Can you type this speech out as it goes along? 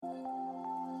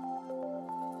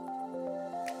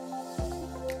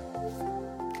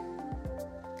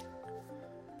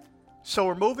So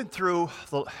we're moving through,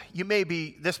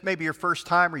 this may be your first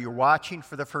time or you're watching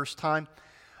for the first time.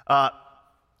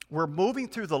 We're moving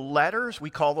through the letters. We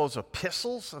call those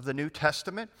epistles of the New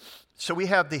Testament. So we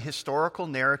have the historical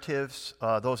narratives.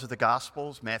 Those are the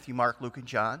Gospels, Matthew, Mark, Luke, and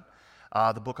John.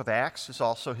 The book of Acts is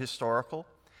also historical.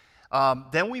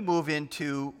 Then we move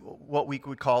into what we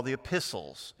would call the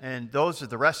epistles. And those are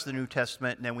the rest of the New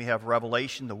Testament. And then we have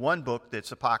Revelation, the one book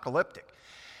that's apocalyptic.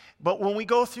 But when we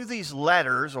go through these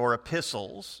letters or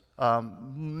epistles,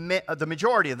 the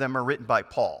majority of them are written by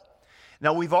Paul.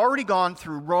 Now, we've already gone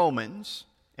through Romans,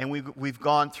 and we've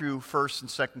gone through 1st and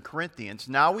 2nd Corinthians.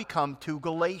 Now we come to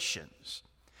Galatians.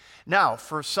 Now,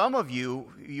 for some of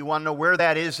you, you want to know where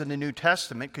that is in the New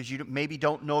Testament because you maybe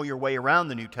don't know your way around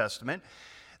the New Testament.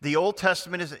 The Old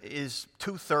Testament is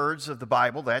 2/3 of the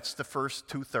Bible. That's the first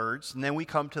 2/3. And then we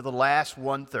come to the last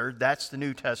 1/3. That's the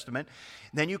New Testament.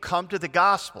 And then you come to the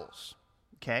Gospels.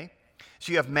 Okay?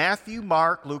 So you have Matthew,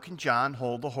 Mark, Luke, and John.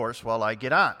 Hold the horse while I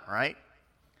get on, right?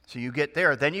 So you get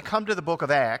there. Then you come to the book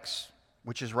of Acts,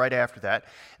 which is right after that.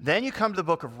 Then you come to the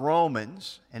book of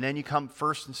Romans. And then you come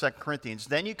 1st and 2nd Corinthians.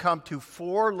 Then you come to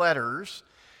 4 letters.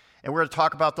 And we're going to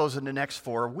talk about those in the next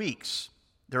 4 weeks.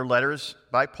 They're letters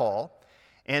by Paul.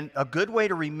 And a good way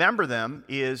to remember them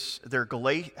is they're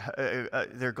Galatians,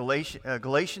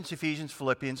 Ephesians,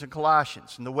 Philippians, and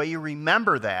Colossians. And the way you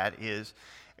remember that is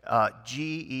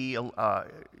General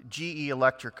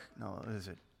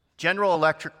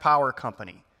Electric Power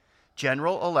Company.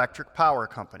 General Electric Power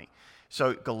Company.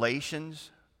 So Galatians,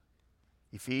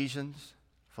 Ephesians,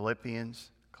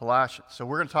 Philippians, Colossians. So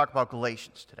we're going to talk about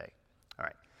Galatians today. All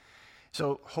right.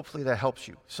 So hopefully that helps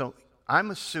you. So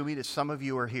I'm assuming that some of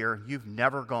you are here, you've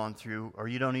never gone through, or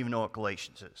you don't even know what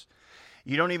Galatians is.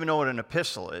 You don't even know what an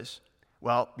epistle is.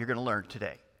 Well, you're going to learn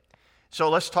today. So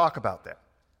let's talk about that.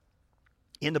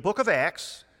 In the book of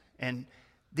Acts, and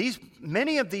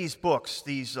many of these books,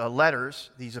 these letters,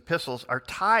 these epistles, are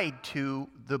tied to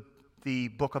the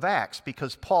book of Acts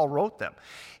because Paul wrote them.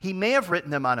 He may have written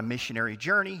them on a missionary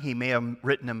journey. He may have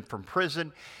written them from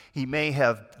prison. He may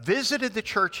have visited the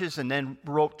churches and then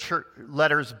wrote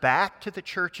letters back to the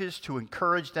churches to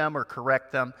encourage them or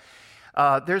correct them.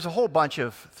 There's a whole bunch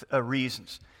of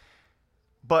reasons.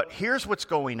 But here's what's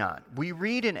going on. We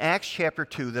read in Acts chapter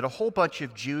 2 that a whole bunch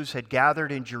of Jews had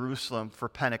gathered in Jerusalem for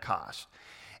Pentecost.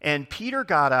 And Peter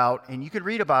got out, and you can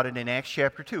read about it in Acts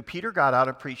chapter 2. Peter got out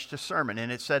and preached a sermon,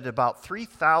 and it said about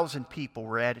 3,000 people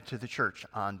were added to the church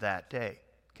on that day.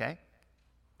 Okay?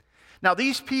 Now,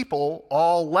 these people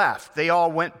all left. They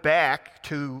all went back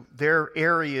to their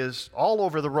areas all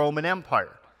over the Roman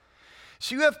Empire.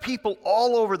 So you have people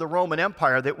all over the Roman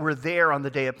Empire that were there on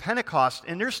the day of Pentecost,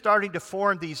 and they're starting to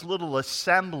form these little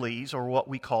assemblies, or what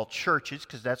we call churches,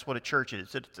 because that's what a church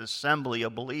is. It's an assembly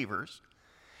of believers.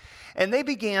 And they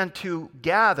began to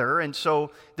gather, and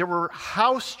so there were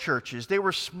house churches. They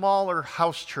were smaller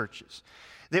house churches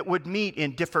that would meet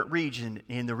in different regions,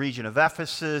 in the region of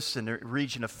Ephesus, in the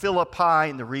region of Philippi,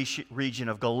 in the region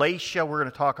of Galatia. We're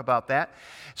going to talk about that.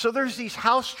 So there's these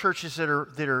house churches that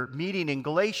are meeting in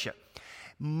Galatia.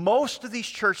 Most of these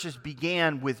churches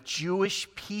began with Jewish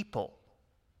people.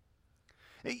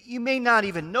 You may not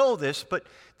even know this, but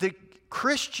the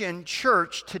Christian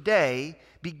church today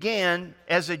began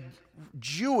as a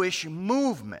Jewish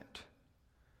movement.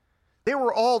 They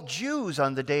were all Jews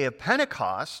on the day of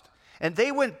Pentecost, and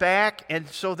they went back, and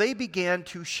so they began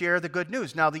to share the good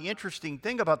news. Now, the interesting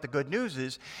thing about the good news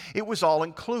is it was all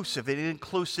inclusive. It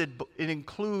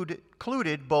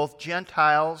included both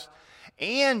Gentiles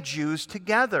and Jews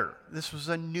together. This was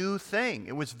a new thing.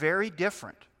 It was very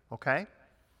different, okay?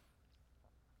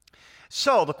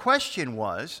 So the question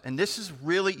was, and this is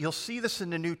really, you'll see this in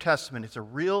the New Testament, it's a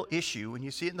real issue, and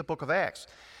you see it in the book of Acts.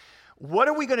 What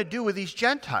are we going to do with these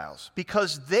Gentiles?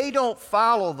 Because they don't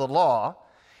follow the law,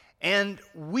 and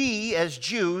we as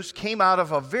Jews came out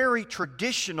of a very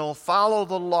traditional follow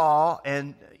the law,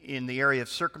 and in the area of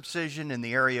circumcision, in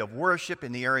the area of worship,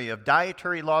 in the area of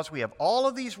dietary laws, we have all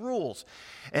of these rules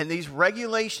and these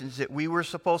regulations that we were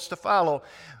supposed to follow.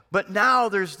 But now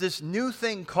there's this new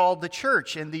thing called the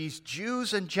church, and these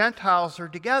Jews and Gentiles are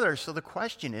together. So the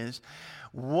question is,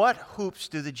 what hoops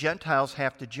do the Gentiles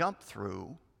have to jump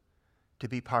through to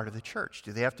be part of the church?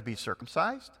 Do they have to be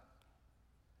circumcised?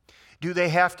 Do they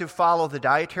have to follow the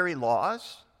dietary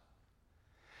laws?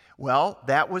 Well,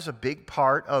 that was a big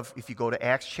part of, if you go to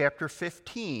Acts chapter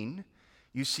 15,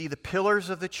 you see the pillars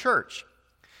of the church.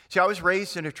 See, I was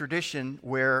raised in a tradition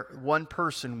where one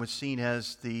person was seen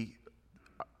as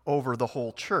over the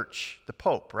whole church, the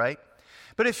Pope, right?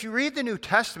 But if you read the New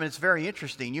Testament, it's very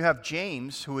interesting. You have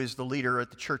James, who is the leader at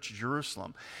the Church of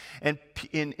Jerusalem. And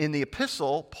in the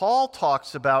epistle, Paul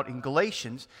talks about, in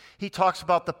Galatians, he talks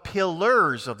about the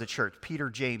pillars of the church, Peter,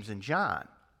 James, and John.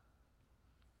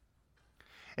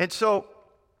 And so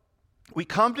we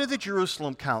come to the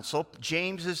Jerusalem Council.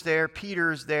 James is there,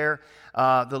 Peter is there,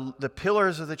 the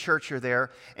pillars of the church are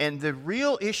there. And the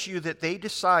real issue that they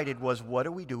decided was, what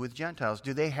do we do with Gentiles?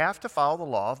 Do they have to follow the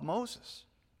law of Moses?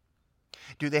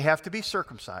 Do they have to be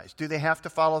circumcised? Do they have to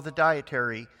follow the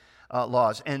dietary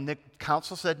laws? And the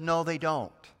council said, no, they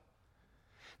don't.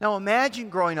 Now imagine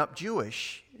growing up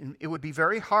Jewish. It would be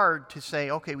very hard to say,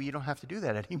 okay, well, you don't have to do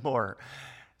that anymore.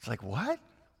 It's like, what?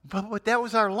 But that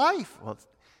was our life. Well,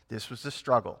 this was the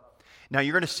struggle. Now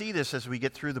you're going to see this as we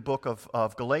get through the book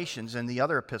of Galatians and the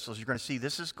other epistles. You're going to see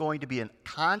this is going to be a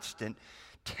constant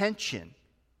tension.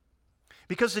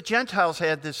 Because the Gentiles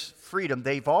had this freedom.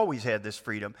 They've always had this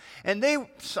freedom. And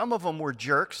some of them were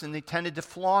jerks, and they tended to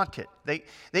flaunt it.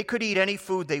 They could eat any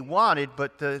food they wanted,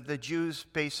 but the Jews,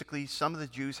 basically, some of the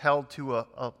Jews held to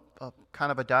a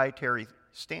kind of a dietary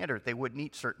standard. They wouldn't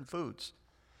eat certain foods.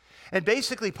 And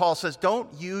basically, Paul says,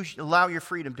 don't allow your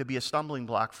freedom to be a stumbling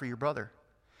block for your brother.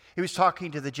 He was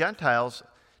talking to the Gentiles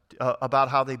about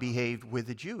how they behaved with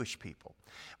the Jewish people.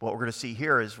 What we're going to see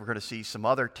here is we're going to see some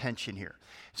other tension here.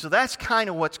 So that's kind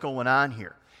of what's going on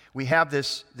here. We have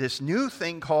this new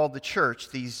thing called the church,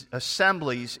 these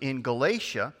assemblies in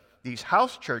Galatia, these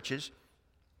house churches,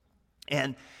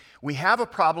 and we have a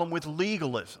problem with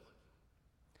legalism.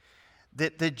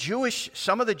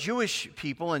 Some of the Jewish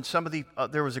people and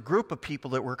there was a group of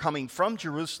people that were coming from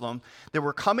Jerusalem that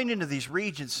were coming into these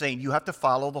regions saying, you have to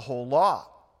follow the whole law.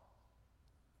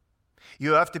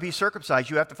 You have to be circumcised.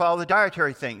 You have to follow the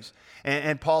dietary things.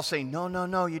 And Paul's saying,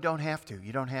 no, you don't have to.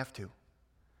 You don't have to.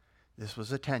 This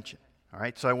was a tension. All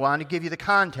right, so I want to give you the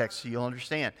context so you'll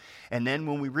understand. And then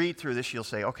when we read through this, you'll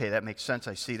say, okay, that makes sense.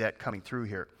 I see that coming through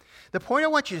here. The point I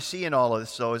want you to see in all of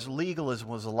this, though, is legalism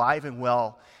was alive and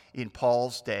well in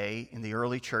Paul's day, in the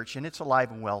early church, and it's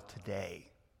alive and well today.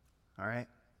 All right?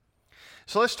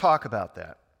 So let's talk about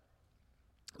that.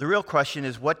 The real question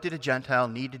is, what did a Gentile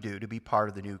need to do to be part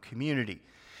of the new community?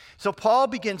 So Paul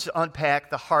begins to unpack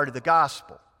the heart of the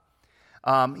gospel.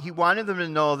 He wanted them to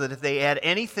know that if they add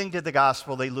anything to the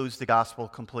gospel, they lose the gospel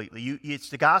completely. It's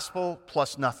the gospel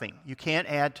plus nothing. You can't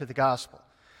add to the gospel.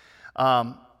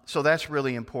 So that's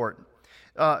really important.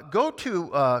 Go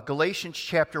to Galatians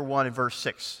chapter 1 and verse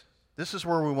 6. This is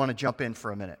where we want to jump in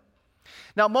for a minute.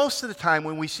 Now, most of the time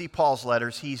when we see Paul's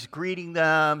letters, he's greeting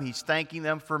them, he's thanking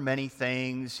them for many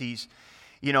things. He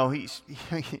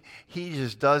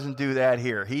just doesn't do that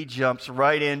here. He jumps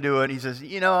right into it. He says,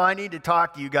 I need to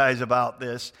talk to you guys about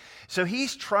this. So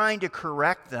he's trying to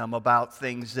correct them about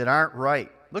things that aren't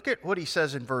right. Look at what he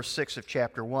says in verse 6 of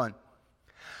chapter 1.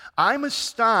 I'm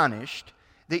astonished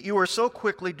that you are so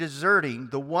quickly deserting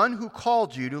the one who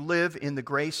called you to live in the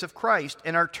grace of Christ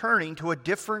and are turning to a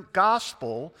different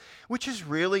gospel, which is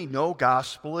really no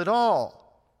gospel at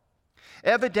all.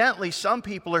 Evidently, some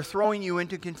people are throwing you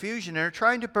into confusion and are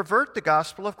trying to pervert the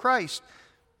gospel of Christ.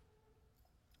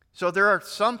 So there are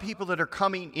some people that are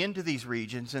coming into these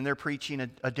regions and they're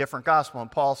preaching a different gospel. And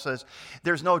Paul says,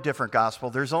 there's no different gospel.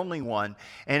 There's only one.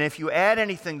 And if you add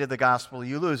anything to the gospel,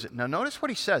 you lose it. Now notice what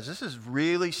he says. This is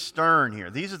really stern here.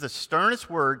 These are the sternest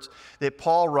words that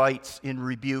Paul writes in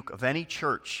rebuke of any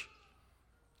church.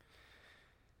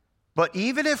 But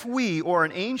even if we or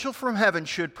an angel from heaven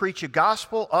should preach a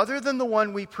gospel other than the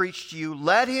one we preach to you,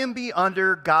 let him be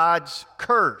under God's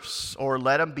curse, or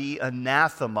let him be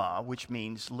anathema, which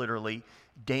means literally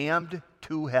damned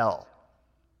to hell.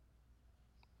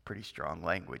 Pretty strong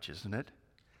language, isn't it?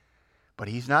 But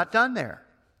he's not done there.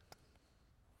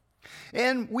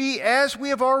 And as we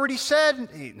have already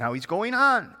said, now he's going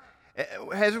on.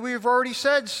 As we have already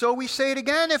said, so we say it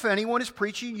again. If anyone is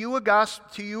preaching to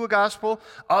you a gospel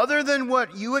other than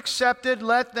what you accepted,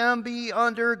 let them be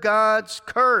under God's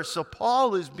curse. So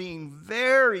Paul is being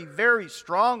very, very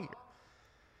strong here.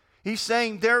 He's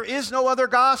saying there is no other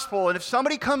gospel. And if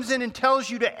somebody comes in and tells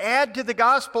you to add to the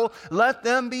gospel, let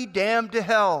them be damned to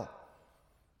hell.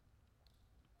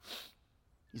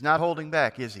 He's not holding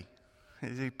back, is he?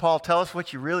 Paul, tell us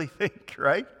what you really think,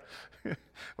 right?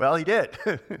 Well, he did.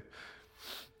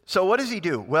 So what does he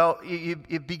do? Well,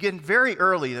 it begins very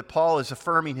early that Paul is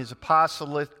affirming his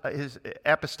apostolic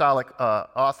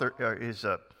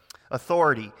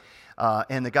authority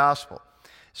in the gospel.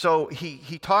 So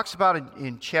he talks about it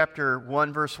in chapter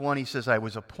 1, verse 1. He says, I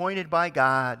was appointed by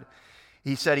God.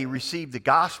 He said he received the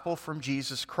gospel from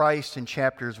Jesus Christ in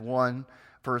chapters 1,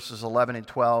 verses 11 and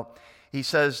 12. He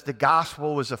says the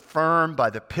gospel was affirmed by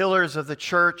the pillars of the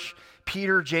church,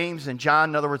 Peter, James, and John.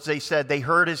 In other words, they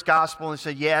heard his gospel and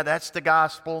said, yeah, that's the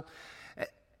gospel.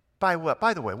 By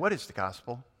the way, what is the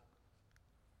gospel?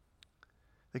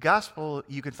 The gospel,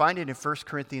 you can find it in 1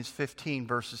 Corinthians 15,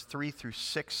 verses 3 through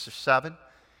 6 or 7.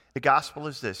 The gospel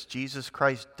is this: Jesus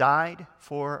Christ died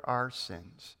for our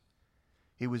sins.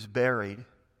 He was buried,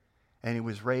 and he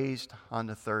was raised on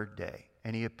the third day.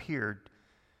 And he appeared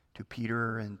to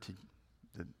Peter and to,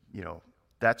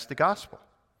 that's the gospel.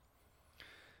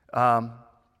 The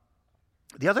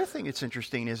other thing that's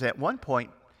interesting is at one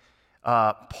point,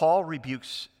 Paul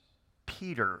rebukes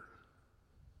Peter,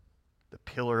 the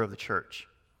pillar of the church.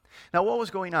 Now, what was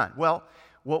going on? Well,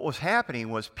 what was happening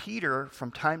was Peter,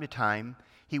 from time to time,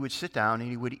 he would sit down and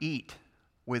he would eat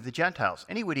with the Gentiles.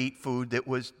 And he would eat food that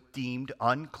was deemed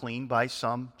unclean by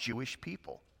some Jewish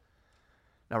people.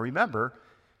 Now, remember,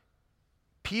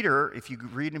 Peter, if you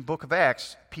read in the book of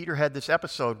Acts, Peter had this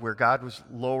episode where God was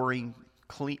lowering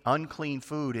unclean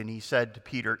food, and he said to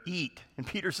Peter, eat. And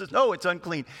Peter says, no, it's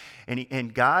unclean.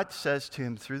 And God says to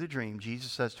him through the dream,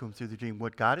 Jesus says to him through the dream,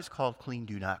 what God has called clean,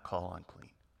 do not call unclean.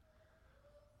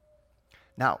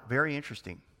 Now, very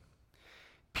interesting.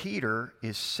 Peter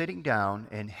is sitting down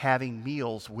and having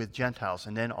meals with Gentiles,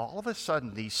 and then all of a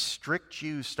sudden these strict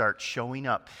Jews start showing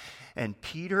up, and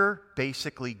Peter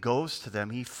basically goes to them,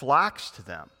 he flocks to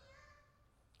them,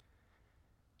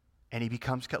 and he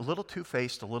becomes a little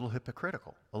two-faced, a little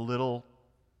hypocritical, a little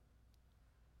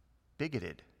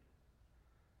bigoted.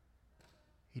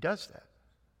 He does that.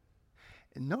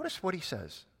 And notice what he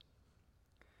says.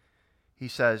 He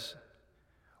says,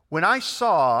 when I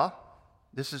saw,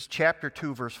 this is chapter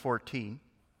 2, verse 14,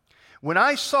 when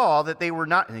I saw that they were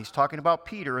not, and he's talking about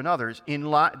Peter and others,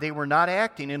 they were not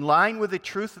acting in line with the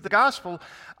truth of the gospel,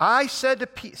 I said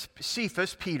to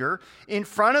Cephas, Peter, in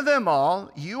front of them all,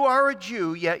 you are a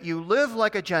Jew, yet you live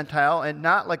like a Gentile and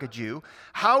not like a Jew.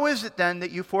 How is it then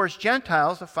that you force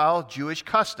Gentiles to follow Jewish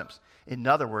customs? In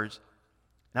other words,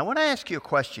 now I want to ask you a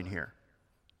question here.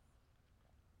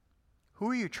 Who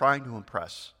are you trying to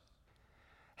impress?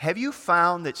 Have you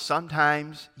found that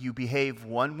sometimes you behave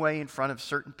one way in front of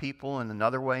certain people and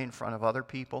another way in front of other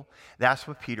people? That's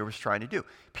what Peter was trying to do.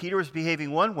 Peter was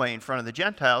behaving one way in front of the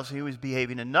Gentiles, and he was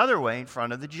behaving another way in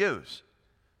front of the Jews.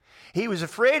 He was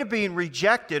afraid of being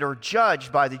rejected or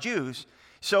judged by the Jews,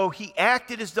 so he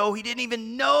acted as though he didn't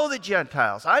even know the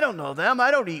Gentiles. I don't know them.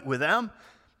 I don't eat with them.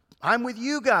 I'm with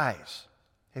you guys.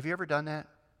 Have you ever done that?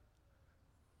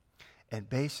 And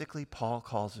basically, Paul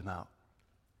calls him out.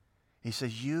 He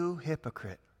says, you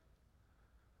hypocrite.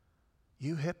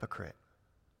 You hypocrite.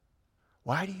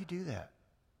 Why do you do that?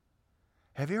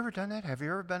 Have you ever done that? Have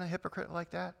you ever been a hypocrite like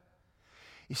that?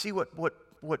 You see,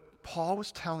 what Paul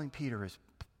was telling Peter is,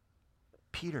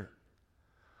 Peter,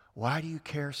 why do you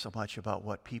care so much about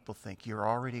what people think? You're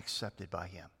already accepted by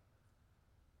him.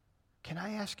 Can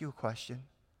I ask you a question?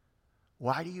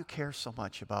 Why do you care so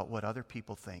much about what other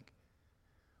people think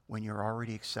when you're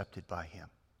already accepted by him?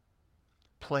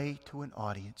 Play to an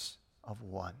audience of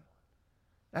one.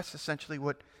 That's essentially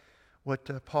what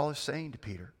Paul is saying to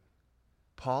Peter.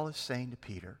 Paul is saying to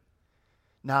Peter,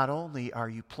 not only are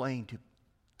you playing to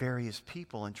various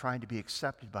people and trying to be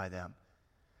accepted by them,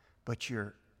 but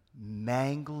you're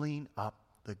mangling up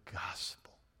the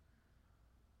gospel.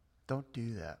 Don't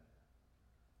do that.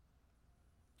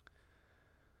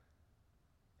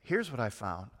 Here's what I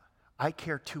found. I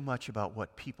care too much about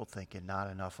what people think and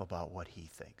not enough about what he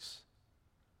thinks.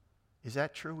 Is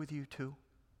that true with you too?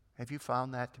 Have you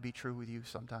found that to be true with you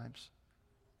sometimes?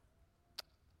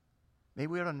 Maybe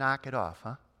we ought to knock it off,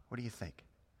 huh? What do you think?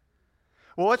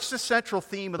 Well, what's the central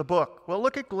theme of the book? Well,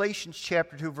 look at Galatians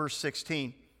chapter 2, verse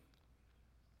 16.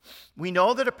 We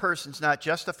know that a person's not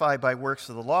justified by works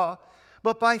of the law,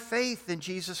 but by faith in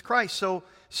Jesus Christ. So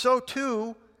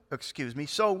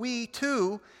we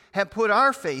too have put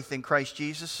our faith in Christ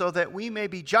Jesus so that we may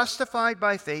be justified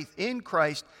by faith in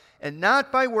Christ and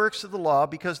not by works of the law,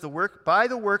 because by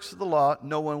the works of the law,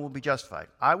 no one will be justified.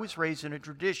 I was raised in a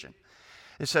tradition.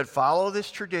 It said, follow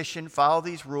this tradition, follow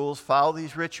these rules, follow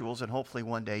these rituals, and hopefully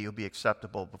one day you'll be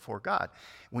acceptable before God.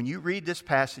 When you read this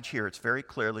passage here, it very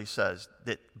clearly says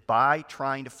that by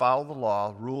trying to follow the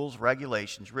law, rules,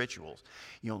 regulations, rituals,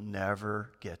 you'll never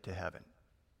get to heaven.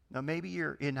 Now, maybe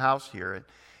you're in-house here,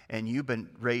 and you've been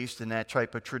raised in that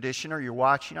type of tradition, or you're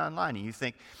watching online and you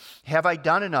think, have I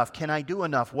done enough? Can I do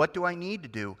enough? What do I need to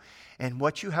do? And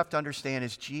what you have to understand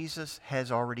is Jesus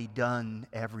has already done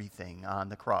everything on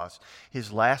the cross.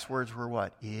 His last words were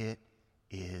what? It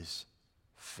is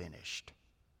finished.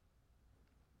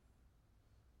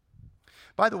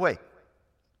 By the way,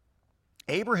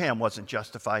 Abraham wasn't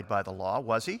justified by the law,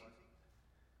 was he?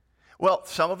 Well,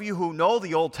 some of you who know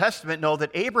the Old Testament know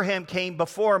that Abraham came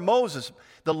before Moses.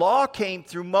 The law came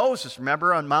through Moses.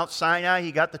 Remember on Mount Sinai,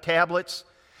 he got the tablets?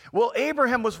 Well,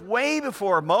 Abraham was way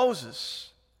before Moses.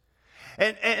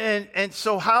 And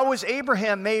so how was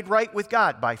Abraham made right with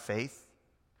God? By faith.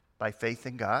 By faith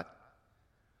in God.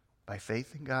 By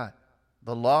faith in God.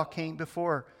 The law came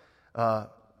before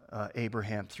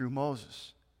Abraham through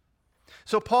Moses.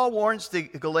 So Paul warns the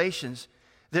Galatians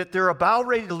that they're about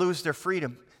ready to lose their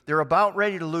freedom. They're about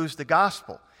ready to lose the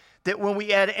gospel. That when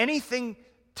we add anything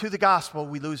to the gospel,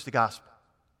 we lose the gospel.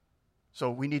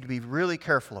 So we need to be really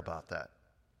careful about that.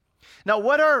 Now,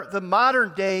 what are the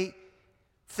modern day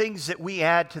things that we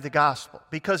add to the gospel?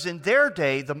 Because in their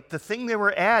day, the thing they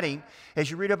were adding,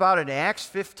 as you read about in Acts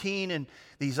 15 and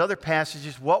these other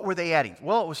passages, what were they adding?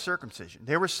 Well, it was circumcision.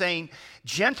 They were saying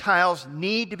Gentiles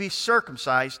need to be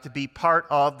circumcised to be part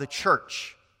of the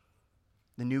church,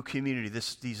 the new community,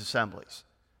 these assemblies.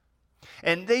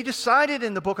 And they decided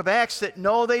in the book of Acts that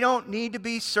no, they don't need to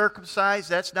be circumcised.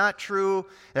 That's not true.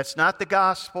 That's not the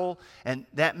gospel. And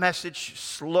that message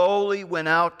slowly went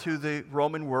out to the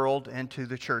Roman world and to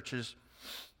the churches.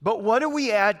 But what do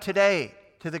we add today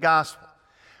to the gospel?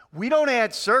 We don't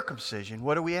add circumcision.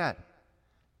 What do we add?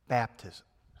 Baptism.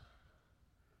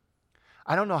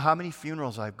 I don't know how many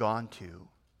funerals I've gone to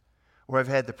where I've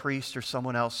had the priest or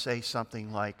someone else say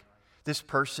something like, this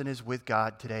person is with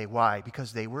God today. Why?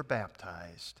 Because they were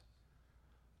baptized.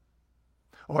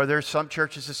 Or there's some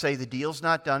churches that say the deal's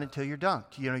not done until you're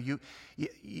dunked.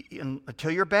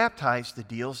 Until you're baptized, the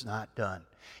deal's not done.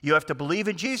 You have to believe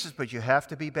in Jesus, but you have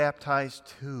to be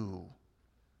baptized too.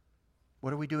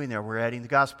 What are we doing there? We're adding the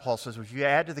gospel. Paul says, if you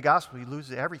add to the gospel, you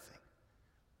lose everything.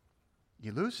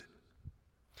 You lose it.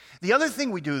 The other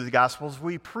thing we do to the gospel is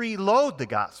we preload the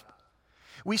gospel.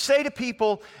 We say to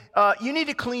people, you need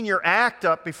to clean your act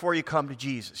up before you come to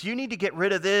Jesus. You need to get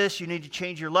rid of this. You need to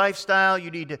change your lifestyle. You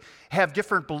need to have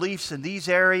different beliefs in these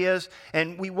areas.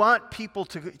 And we want people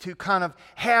to kind of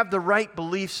have the right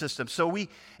belief system.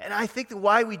 And I think that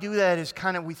why we do that is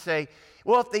kind of we say,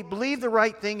 well, if they believe the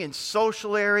right thing in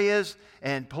social areas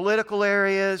and political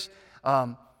areas,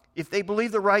 if they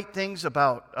believe the right things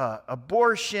about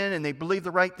abortion and they believe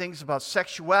the right things about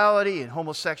sexuality and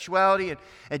homosexuality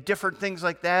and different things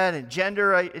like that and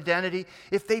gender identity,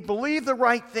 if they believe the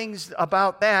right things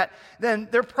about that, then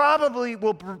they probably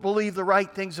will believe the right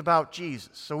things about Jesus.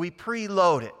 So we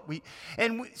preload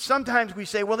it. Sometimes we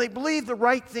say, well, they believe the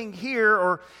right thing here,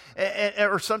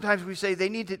 or sometimes we say you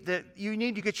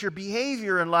need to get your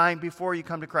behavior in line before you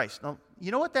come to Christ. Now,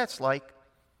 you know what that's like?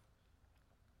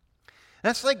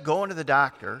 That's like going to the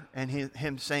doctor and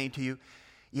him saying to you,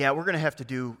 yeah, we're going to have to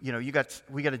do,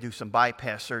 we got to do some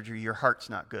bypass surgery. Your heart's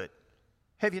not good.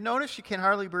 Have you noticed you can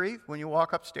hardly breathe when you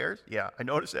walk upstairs? Yeah, I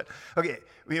noticed that. Okay,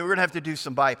 we're going to have to do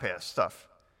some bypass stuff.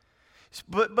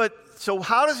 But so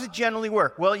how does it generally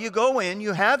work? Well, you go in,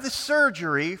 you have the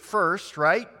surgery first,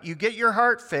 right? You get your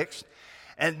heart fixed,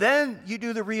 and then you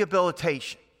do the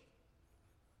rehabilitation,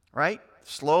 right?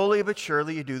 Slowly but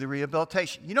surely you do the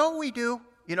rehabilitation. You know what we do?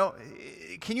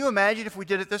 Can you imagine if we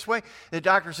did it this way? The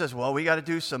doctor says, well, we got to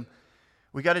do some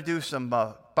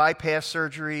bypass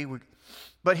surgery.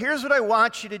 But here's what I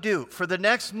want you to do. For the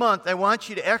next month, I want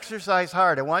you to exercise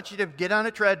hard. I want you to get on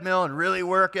a treadmill and really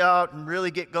work out and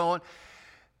really get going.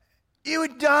 You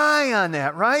would die on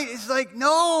that, right? It's like,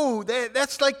 no,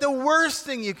 that's like the worst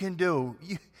thing you can do.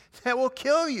 That will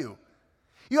kill you.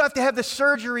 You have to have the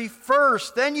surgery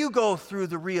first, then you go through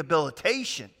the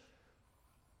rehabilitation.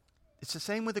 It's the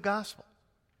same with the gospel.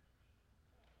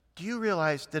 Do you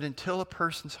realize that until a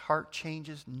person's heart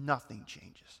changes, nothing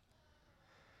changes?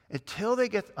 Until they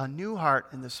get a new heart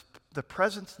and the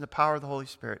presence and the power of the Holy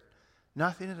Spirit,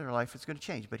 nothing in their life is going to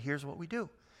change. But here's what we do.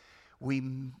 We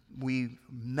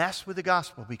mess with the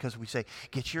gospel because we say,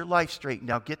 get your life straight.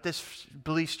 Now get this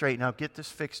belief straight. Now get this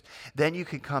fixed. Then you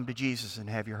can come to Jesus and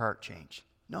have your heart changed.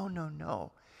 No, no,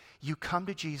 no. You come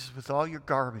to Jesus with all your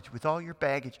garbage, with all your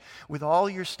baggage, with all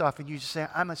your stuff, and you just say,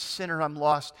 I'm a sinner, I'm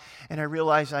lost, and I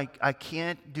realize I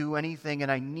can't do anything,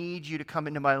 and I need you to come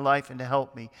into my life and to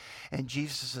help me. And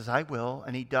Jesus says, I will,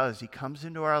 and he does. He comes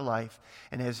into our life,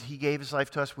 and as he gave his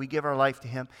life to us, we give our life to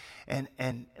him,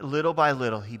 and little by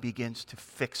little, he begins to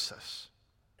fix us.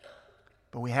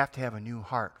 But we have to have a new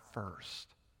heart first.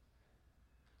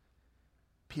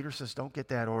 Peter says, don't get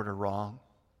that order wrong,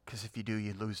 because if you do,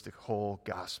 you lose the whole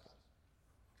gospel.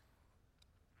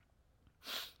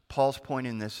 Paul's point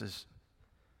in this is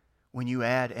when you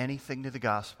add anything to the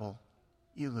gospel,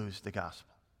 you lose the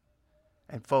gospel.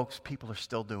 And folks, people are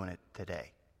still doing it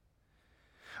today.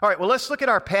 All right, well, let's look at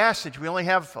our passage. We only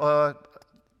have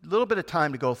little bit of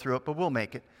time to go through it, but we'll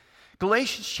make it.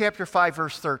 Galatians chapter 5,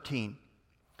 verse 13.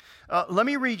 Let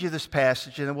me read you this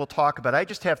passage, and then we'll talk about it. I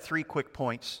just have 3 quick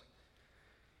points.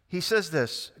 He says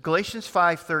this, Galatians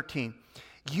 5:13.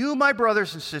 You, my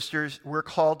brothers and sisters, were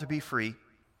called to be free,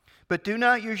 but do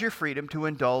not use your freedom to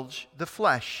indulge the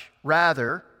flesh.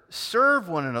 Rather, serve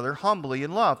one another humbly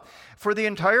in love. For the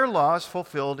entire law is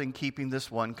fulfilled in keeping this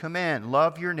one command.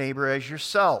 Love your neighbor as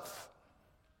yourself.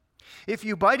 If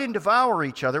you bite and devour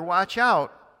each other, watch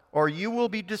out, or you will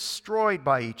be destroyed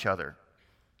by each other.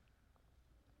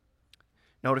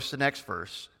 Notice the next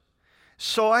verse.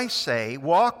 So I say,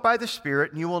 walk by the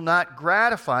Spirit, and you will not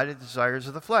gratify the desires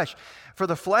of the flesh. For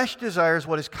the flesh desires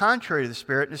what is contrary to the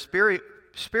Spirit, and the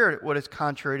Spirit what is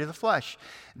contrary to the flesh.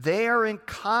 They are in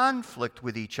conflict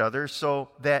with each other, so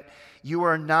that you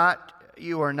are not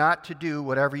to do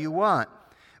whatever you want.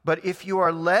 But if you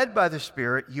are led by the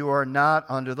Spirit, you are not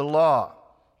under the law.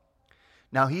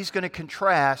 Now he's going to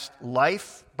contrast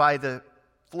life by the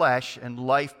flesh and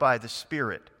life by the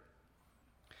Spirit.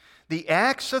 The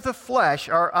acts of the flesh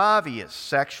are obvious: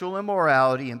 sexual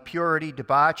immorality, impurity,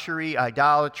 debauchery,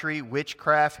 idolatry,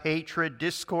 witchcraft, hatred,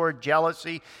 discord,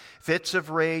 jealousy, fits of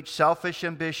rage, selfish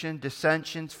ambition,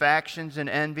 dissensions, factions, and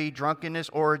envy, drunkenness,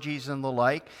 orgies, and the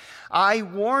like. I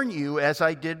warn you, as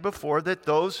I did before, that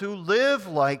those who live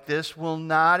like this will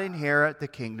not inherit the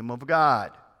kingdom of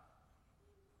God.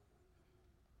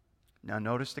 Now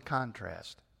notice the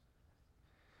contrast.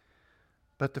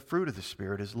 But the fruit of the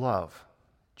Spirit is love,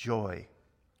 joy,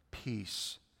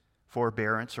 peace,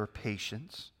 forbearance or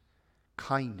patience,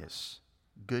 kindness,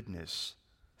 goodness,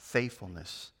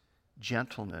 faithfulness,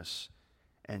 gentleness,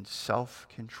 and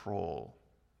self-control.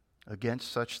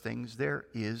 Against such things there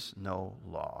is no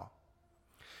law.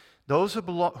 Those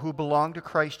who belong to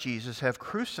Christ Jesus have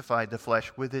crucified the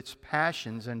flesh with its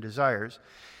passions and desires.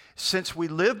 Since we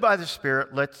live by the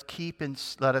Spirit, let us keep in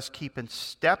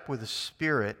step with the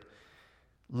Spirit.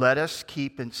 Let us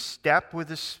keep in step with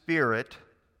the Spirit.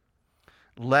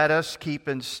 Let us keep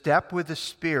in step with the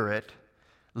Spirit.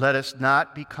 Let us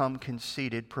not become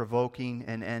conceited, provoking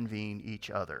and envying each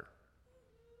other.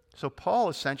 So Paul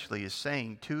essentially is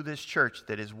saying to this church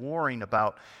that is warring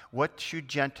about what should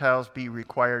Gentiles be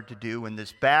required to do in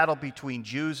this battle between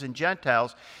Jews and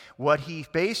Gentiles, what he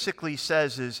basically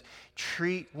says is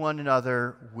treat one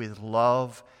another with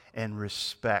love and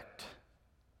respect.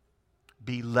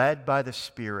 Be led by the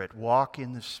Spirit. Walk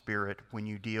in the Spirit when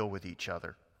you deal with each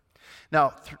other.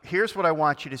 Now, here's what I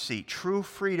want you to see. True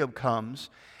freedom comes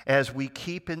as we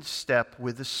keep in step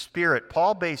with the Spirit.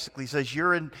 Paul basically says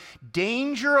you're in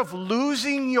danger of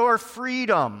losing your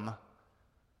freedom.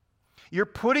 You're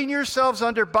putting yourselves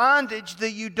under bondage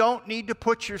that you don't need to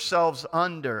put yourselves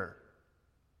under.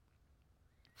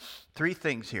 3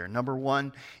 things here. Number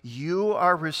 1, you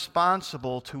are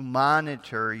responsible to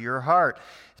monitor your heart.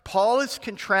 Paul is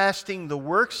contrasting the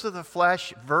works of the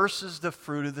flesh versus the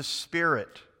fruit of the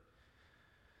Spirit.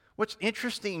 What's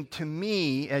interesting to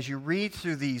me as you read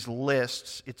through these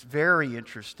lists, it's very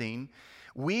interesting.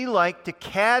 We like to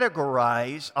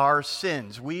categorize our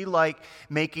sins. We like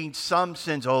making some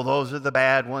sins, oh, those are the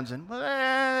bad ones, and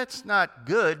well, it's not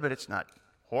good, but it's not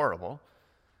horrible.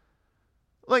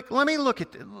 Like, let me look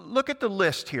at the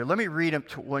list here. Let me read them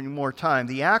one more time.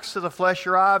 The acts of the flesh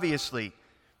are obviously.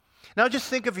 Now just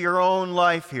think of your own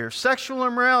life here. Sexual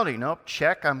immorality, nope,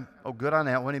 check, I'm good on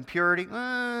that one. Impurity,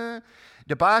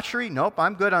 debauchery, nope,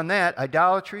 I'm good on that.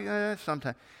 Idolatry,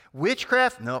 sometimes.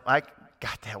 Witchcraft, nope, I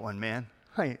got that one, man.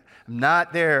 I'm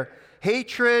not there.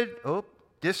 Hatred,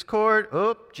 discord,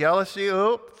 jealousy,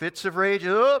 fits of rage,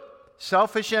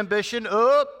 selfish ambition,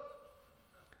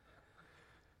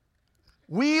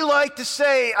 We like to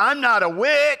say, I'm not a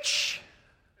witch,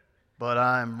 but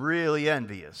I'm really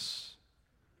envious.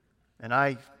 And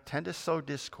I tend to sow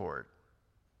discord.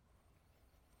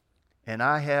 And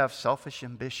I have selfish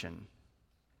ambition.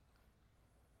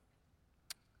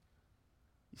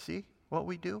 You see what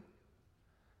we do?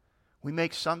 We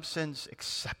make some sins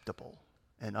acceptable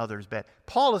and others bad.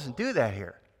 Paul doesn't do that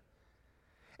here.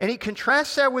 And he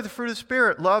contrasts that with the fruit of the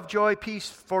Spirit: love, joy, peace,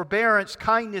 forbearance,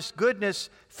 kindness,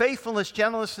 goodness, faithfulness,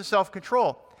 gentleness, and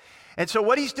self-control. And so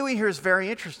what he's doing here is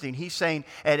very interesting. He's saying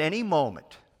at any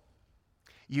moment,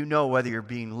 you know whether you're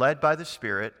being led by the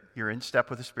Spirit, you're in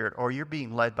step with the Spirit, or you're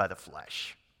being led by the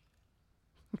flesh.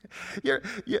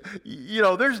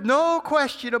 There's no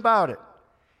question about it.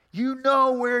 You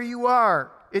know where you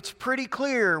are. It's pretty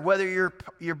clear whether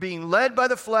you're being led by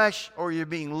the flesh or you're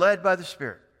being led by the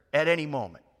Spirit at any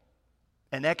moment.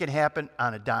 And that can happen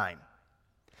on a dime.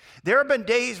 There have been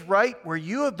days, right, where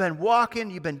you have been walking,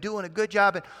 you've been doing a good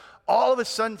job, and all of a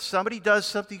sudden somebody does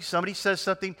something, somebody says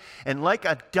something, and like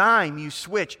a dime you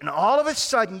switch, and all of a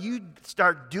sudden you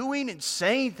start doing and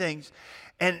saying things,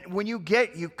 and when you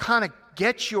kind of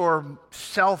get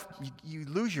yourself, you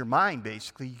lose your mind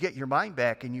basically, you get your mind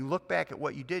back, and you look back at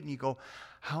what you did, and you go,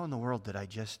 how in the world did I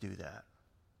just do that?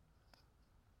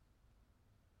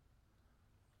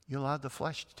 You allowed the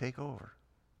flesh to take over.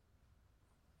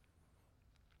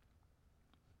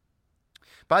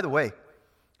 By the way,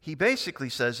 he basically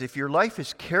says if your life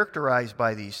is characterized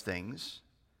by these things,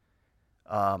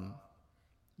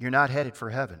 you're not headed for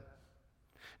heaven.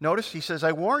 Notice he says,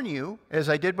 I warn you, as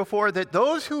I did before, that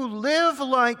those who live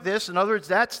like this, in other words,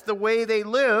 that's the way they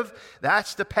live,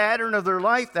 that's the pattern of their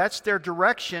life, that's their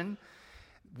direction,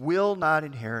 will not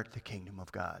inherit the kingdom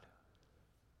of God.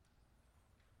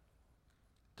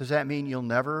 Does that mean you'll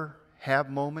never have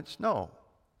moments? No.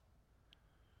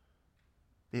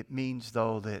 It means,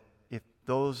 though, that if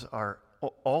those are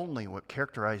only what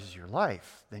characterizes your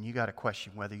life, then you got to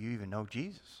question whether you even know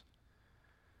Jesus.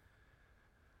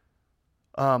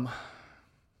 So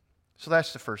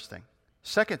that's the first thing.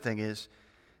 Second thing is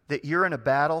that you're in a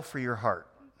battle for your heart.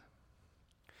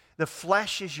 The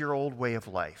flesh is your old way of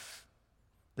life.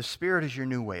 The Spirit is your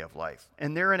new way of life.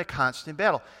 And they're in a constant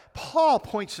battle. Paul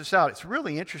points this out. It's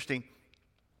really interesting.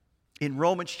 In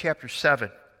Romans chapter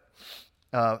 7,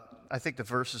 I think the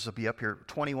verses will be up here,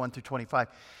 21 through 25.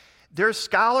 There's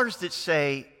scholars that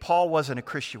say Paul wasn't a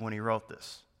Christian when he wrote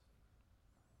this.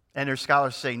 And there's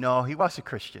scholars that say, no, he was a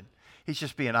Christian. He's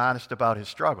just being honest about his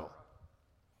struggle.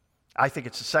 I think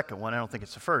it's the second one. I don't think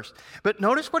it's the first. But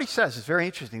notice what he says. It's very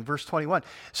interesting. Verse 21.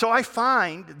 So I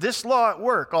find this law at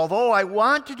work. Although I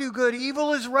want to do good,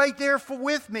 evil is right there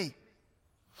with me.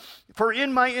 For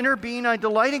in my inner being I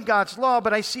delight in God's law,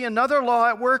 but I see another law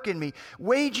at work in me,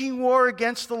 waging war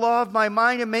against the law of my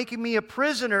mind and making me a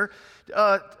prisoner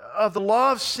of the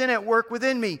law of sin at work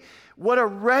within me. What a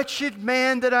wretched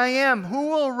man that I am. Who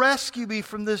will rescue me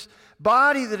from this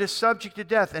body that is subject to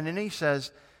death? And then he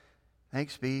says,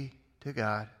 thanks be to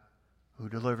God who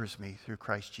delivers me through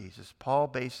Christ Jesus. Paul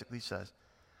basically says,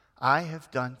 I have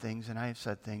done things and I have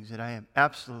said things that I am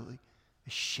absolutely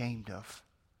ashamed of.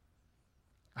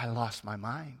 I lost my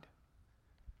mind.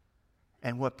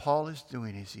 And what Paul is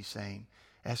doing is he's saying,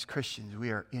 as Christians,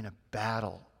 we are in a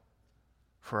battle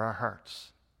for our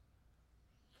hearts.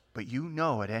 But you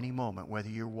know at any moment whether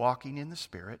you're walking in the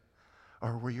Spirit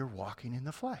or whether you're walking in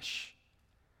the flesh.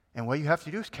 And what you have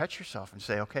to do is catch yourself and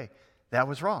say, okay, that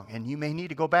was wrong. And you may need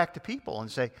to go back to people and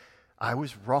say, I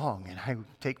was wrong, and I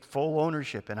take full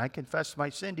ownership, and I confess my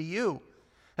sin to you.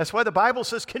 That's why the Bible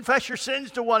says, confess your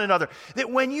sins to one another. That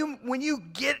when you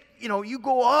get, you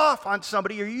go off on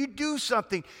somebody or you do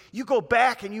something, you go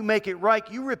back and you make it right.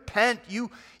 You repent.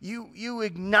 You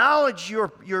acknowledge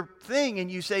your thing, and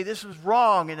you say, this was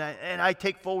wrong, and I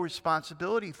take full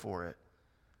responsibility for it.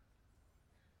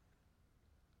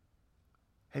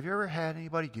 Have you ever had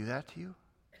anybody do that to you?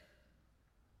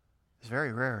 It's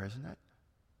very rare, isn't it?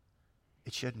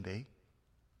 It shouldn't be.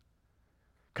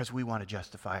 Because we want to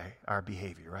justify our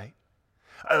behavior, right?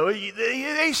 Oh,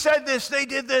 they said this, they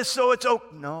did this, so it's okay.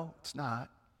 No, it's not.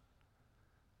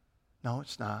 No,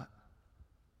 it's not.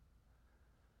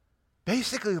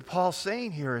 Basically, what Paul's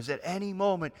saying here is at any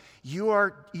moment, you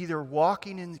are either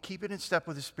walking and keeping in step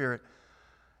with the Spirit.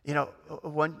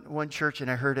 One church, and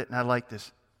I heard it, and I like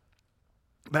this.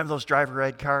 Remember those driver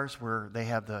ed cars where they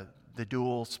have the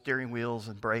dual steering wheels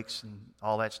and brakes and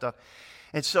all that stuff?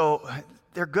 And so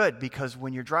they're good because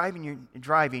when you're driving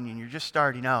and you're just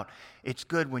starting out, it's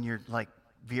good when you're like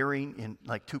veering in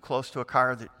like too close to a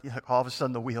car that all of a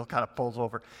sudden the wheel kind of pulls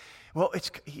over. Well,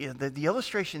 it's the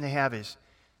illustration they have is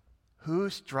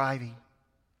who's driving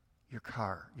your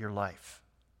car, your life?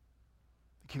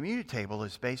 The community table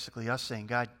is basically us saying,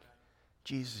 God,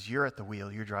 Jesus, you're at the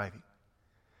wheel, you're driving.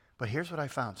 But here's what I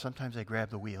found. Sometimes I grab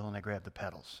the wheel and I grab the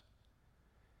pedals.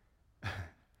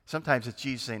 Sometimes it's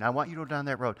Jesus saying, I want you to go down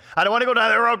that road. I don't want to go down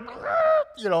that road.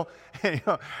 I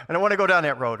don't want to go down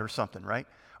that road or something, right?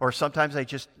 Or sometimes I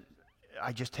just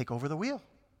take over the wheel.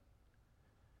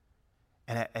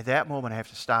 And at that moment I have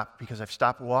to stop because I've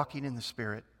stopped walking in the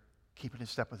Spirit, keeping in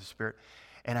step with the Spirit.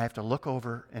 And I have to look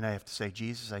over and I have to say,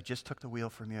 Jesus, I just took the wheel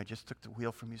from you. I just took the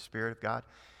wheel from you, Spirit of God.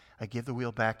 I give the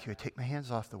wheel back to you. I take my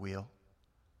hands off the wheel.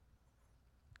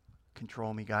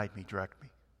 Control me, guide me, direct me.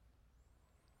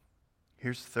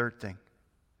 Here's the third thing.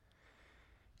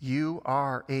 You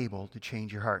are able to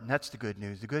change your heart. And that's the good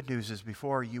news. The good news is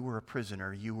before you were a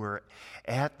prisoner, you were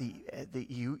at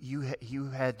you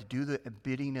had to do the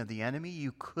bidding of the enemy.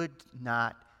 You could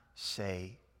not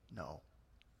say no.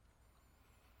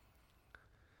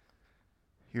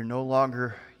 You no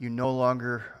longer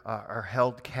are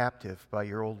held captive by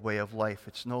your old way of life.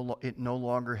 It no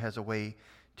longer has a way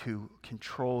to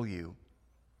control you.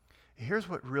 Here's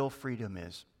what real freedom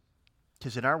is.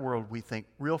 Because in our world, we think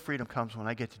real freedom comes when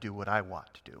I get to do what I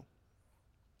want to do.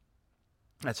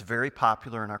 That's very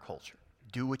popular in our culture.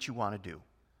 Do what you want to do.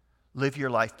 Live your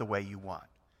life the way you want.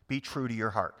 Be true to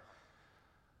your heart.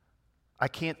 I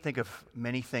can't think of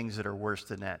many things that are worse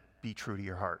than that. Be true to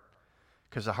your heart.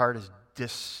 Because the heart is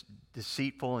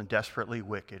deceitful and desperately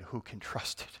wicked. Who can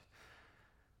trust it?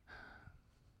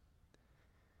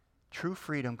 True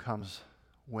freedom comes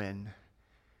when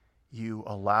you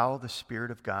allow the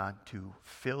Spirit of God to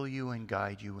fill you and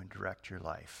guide you and direct your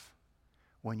life.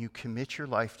 When you commit your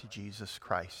life to Jesus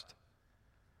Christ.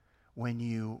 When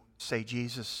you say,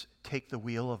 Jesus, take the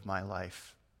wheel of my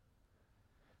life.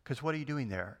 Because what are you doing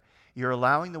there? You're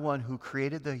allowing the one who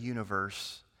created the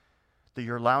universe, that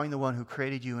you're allowing the one who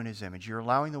created you in his image. You're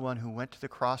allowing the one who went to the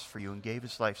cross for you and gave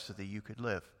his life so that you could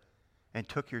live and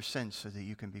took your sins so that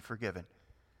you can be forgiven,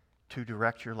 to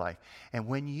direct your life. And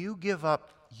when you give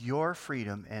up your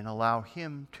freedom and allow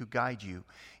him to guide you,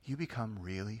 you become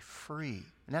really free.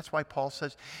 And that's why Paul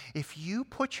says, if you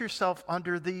put yourself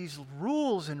under these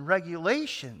rules and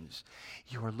regulations,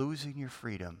 you are losing your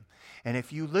freedom. And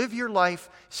if you live your life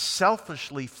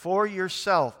selfishly for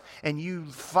yourself and you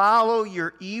follow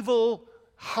your evil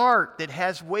heart that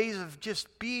has ways of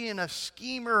just being a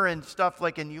schemer and stuff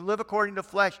like, and you live according to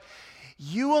flesh,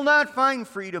 you will not find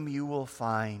freedom, you will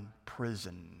find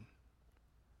prison.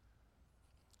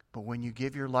 But when you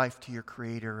give your life to your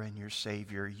Creator and your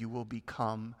Savior, you will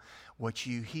become what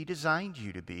He designed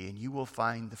you to be, and you will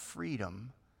find the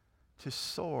freedom to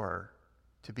soar,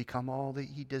 to become all that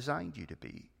He designed you to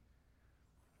be.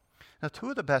 Now, two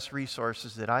of the best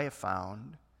resources that I have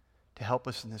found to help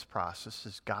us in this process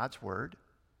is God's Word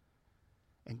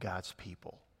and God's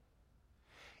people.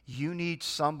 You need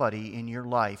somebody in your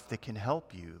life that can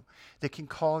help you, that can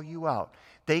call you out.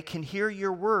 They can hear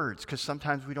your words, because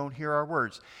sometimes we don't hear our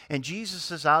words. And Jesus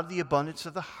says, out of the abundance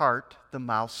of the heart, the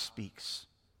mouth speaks.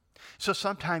 So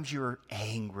sometimes you're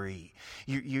angry.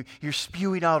 You're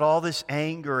spewing out all this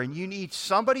anger, and you need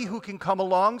somebody who can come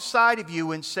alongside of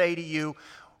you and say to you,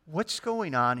 what's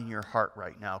going on in your heart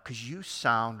right now? Because you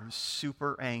sound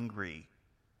super angry.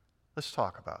 Let's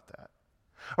talk about that.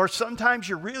 Or sometimes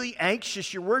you're really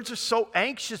anxious. Your words are so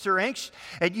anxious, they're anxious.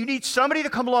 And you need somebody to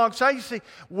come alongside you and say,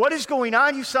 what is going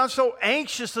on? You sound so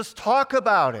anxious. Let's talk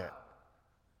about it.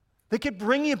 They can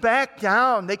bring you back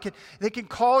down. They can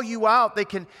call you out. They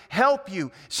can help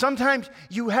you. Sometimes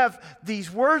you have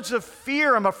these words of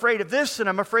fear. I'm afraid of this and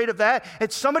I'm afraid of that.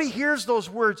 And somebody hears those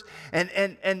words and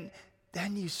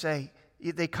then you say,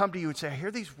 they come to you and say, I hear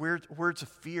these weird words of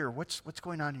fear. What's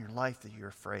going on in your life that you're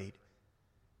afraid?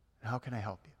 And how can I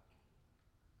help you?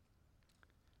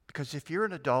 Because if you're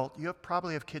an adult, you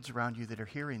probably have kids around you that are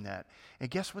hearing that. And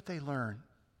guess what they learn?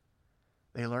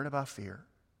 They learn about fear.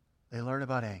 They learn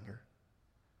about anger.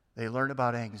 They learn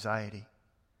about anxiety.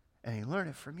 And they learn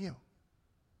it from you.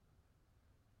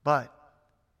 But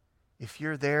if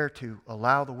you're there to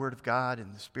allow the Word of God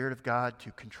and the Spirit of God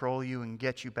to control you and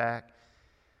get you back,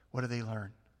 what do they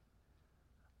learn?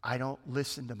 I don't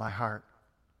listen to my heart.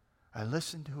 I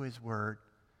listen to His Word.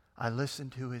 I listen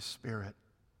to His Spirit.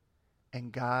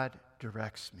 And God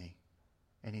directs me.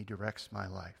 And He directs my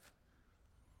life.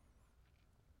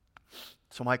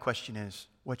 So my question is,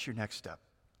 what's your next step?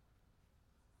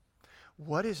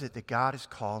 What is it that God is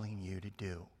calling you to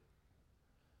do?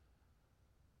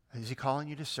 Is He calling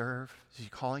you to serve? Is He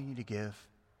calling you to give?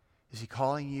 Is He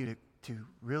calling you to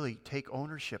really take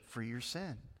ownership for your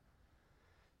sin?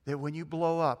 That when you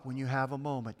blow up, when you have a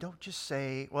moment, don't just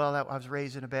say, well, I was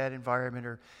raised in a bad environment,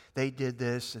 or they did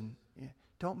this. And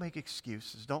don't make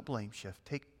excuses. Don't blame shift.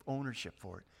 Take ownership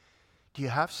for it. Do you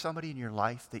have somebody in your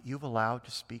life that you've allowed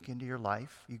to speak into your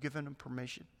life? You've given them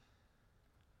permission?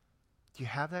 Do you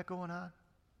have that going on?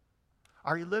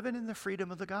 Are you living in the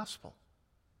freedom of the gospel?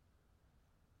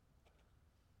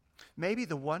 Maybe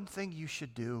the one thing you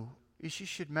should do is you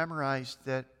should memorize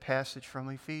that passage from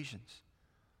Ephesians.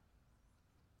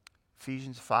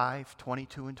 Ephesians 5,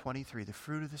 22 and 23, the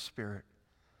fruit of the Spirit,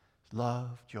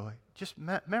 love, joy. Just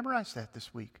memorize that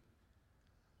this week.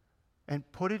 And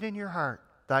put it in your heart.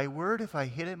 Thy word have I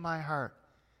hid in my heart,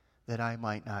 that I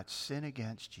might not sin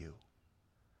against you.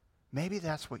 Maybe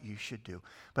that's what you should do.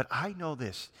 But I know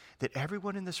this, that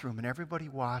everyone in this room and everybody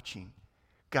watching,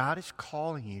 God is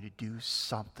calling you to do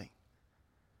something.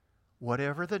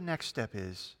 Whatever the next step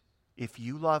is, if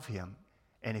you love Him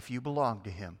and if you belong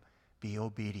to Him, be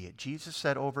obedient. Jesus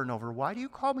said over and over, why do you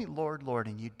call me Lord, Lord,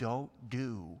 and you don't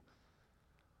do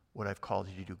what I've called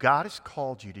you to do. God has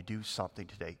called you to do something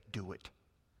today. Do it.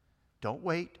 Don't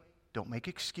wait. Don't make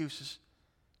excuses.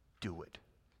 Do it.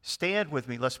 Stand with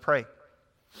me. Let's pray.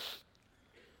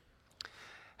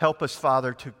 Help us,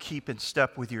 Father, to keep in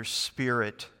step with your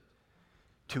Spirit,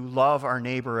 to love our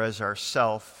neighbor as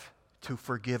ourself, to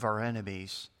forgive our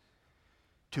enemies,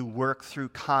 to work through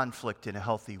conflict in a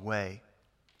healthy way.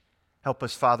 Help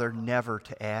us, Father, never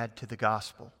to add to the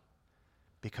gospel,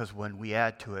 because when we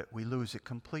add to it, we lose it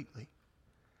completely.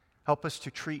 Help us to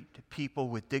treat people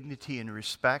with dignity and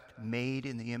respect, made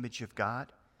in the image of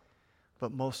God.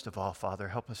 But most of all, Father,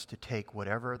 help us to take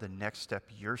whatever the next step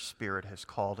your Spirit has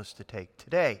called us to take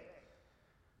today.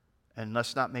 And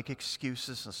let's not make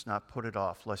excuses. Let's not put it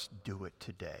off. Let's do it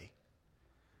today.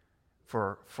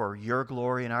 For your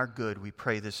glory and our good, we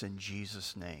pray this in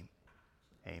Jesus' name.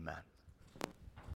 Amen.